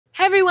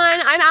Hey everyone,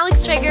 I'm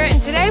Alex Traeger,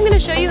 and today I'm going to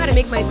show you how to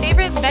make my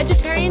favorite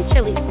vegetarian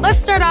chili.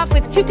 Let's start off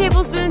with 2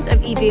 tablespoons of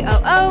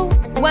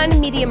EVOO, 1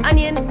 medium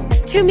onion,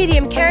 2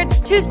 medium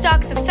carrots, 2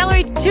 stalks of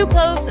celery, 2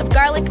 cloves of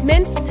garlic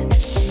minced.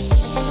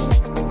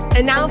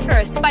 And now for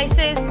our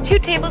spices, 2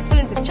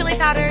 tablespoons of chili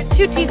powder,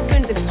 2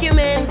 teaspoons of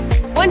cumin,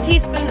 1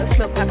 teaspoon of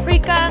smoked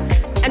paprika,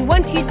 and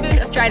 1 teaspoon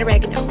of dried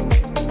oregano.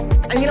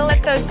 I'm going to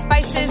let those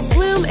spices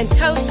bloom and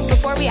toast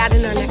before we add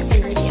in our next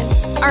ingredients.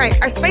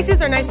 Alright, our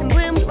spices are nice and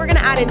bloomed. We're going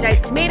to add in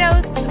diced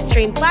tomatoes,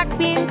 strained black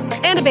beans,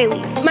 and a bay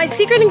leaf. My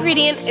secret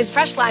ingredient is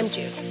fresh lime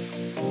juice.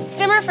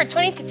 Simmer for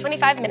 20 to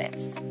 25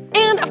 minutes.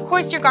 And of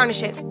course your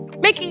garnishes.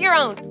 Make it your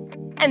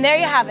own. And there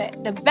you have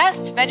it, the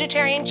best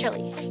vegetarian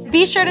chili.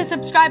 Be sure to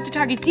subscribe to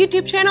Target's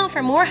YouTube channel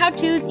for more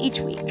how-tos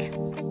each week.